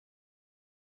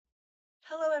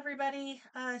Hello, everybody.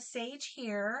 Sage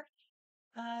here.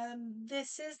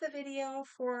 This is the video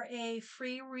for a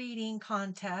free reading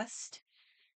contest.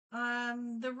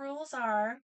 The rules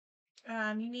are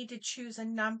you need to choose a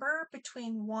number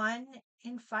between 1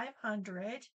 and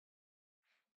 500,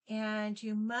 and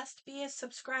you must be a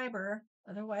subscriber,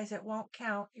 otherwise, it won't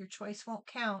count. Your choice won't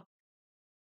count.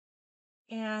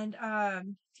 And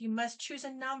you must choose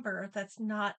a number that's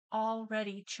not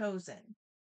already chosen.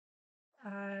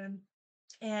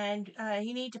 And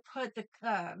you need to put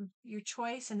your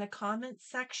choice in the comments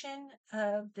section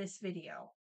of this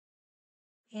video.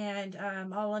 And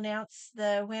I'll announce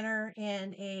the winner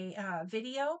in a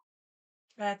video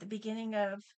at the beginning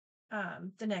of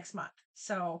the next month.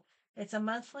 So it's a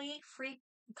monthly free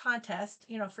contest,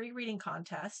 free reading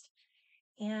contest.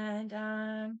 And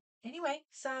anyway,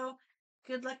 so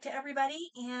good luck to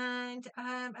everybody, and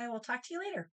I will talk to you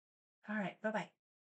later. All right, bye-bye.